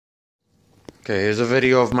Okay, here's a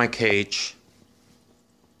video of my cage.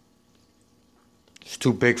 It's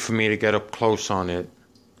too big for me to get up close on it.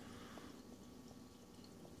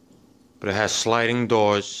 But it has sliding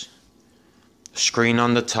doors, a screen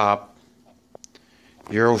on the top,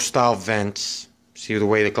 Euro style vents. See the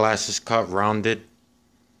way the glass is cut, rounded?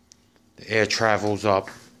 The air travels up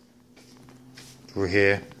through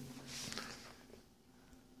here.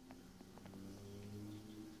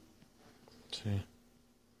 See?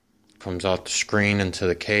 Comes out the screen into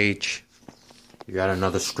the cage. You got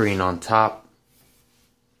another screen on top.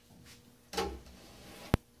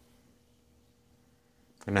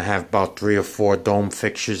 Gonna have about 3 or 4 dome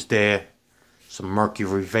fixtures there. Some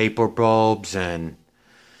mercury vapor bulbs and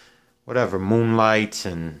whatever, moonlights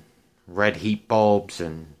and red heat bulbs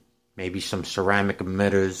and maybe some ceramic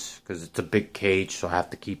emitters because it's a big cage, so I have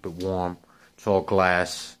to keep it warm. It's all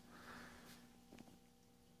glass.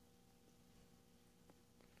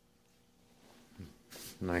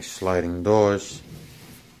 Nice sliding doors.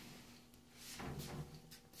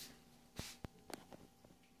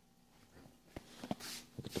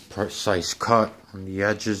 With the precise cut on the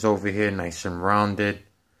edges over here, nice and rounded.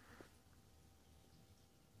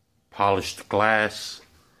 Polished glass,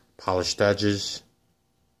 polished edges.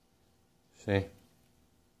 See?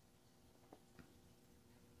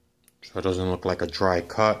 So it doesn't look like a dry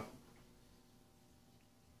cut.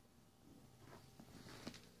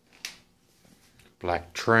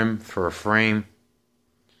 Black trim for a frame.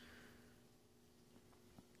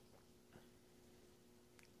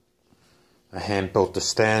 I hand built the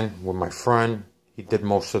stand with my friend. He did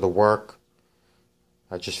most of the work.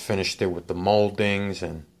 I just finished it with the moldings,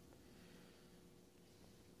 and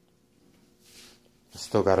I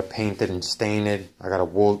still got to paint it and stain it. I got to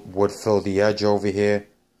wood fill the edge over here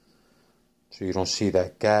so you don't see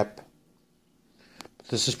that gap. But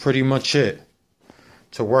this is pretty much it.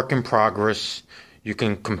 It's a work in progress. You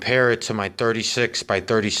can compare it to my 36 by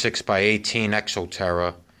 36 by 18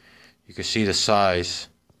 Exoterra. You can see the size.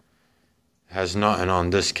 It has nothing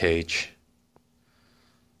on this cage.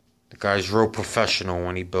 The guy's real professional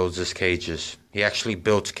when he builds his cages. He actually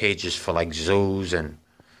builds cages for like zoos and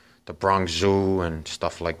the Bronx Zoo and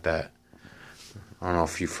stuff like that. I don't know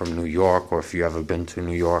if you're from New York or if you ever been to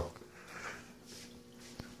New York.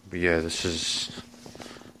 But yeah, this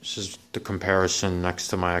is the comparison next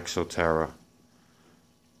to my Exoterra.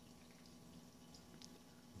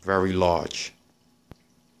 Very large.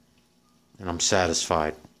 And I'm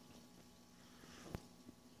satisfied.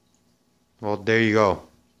 Well, there you go.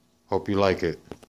 Hope you like it.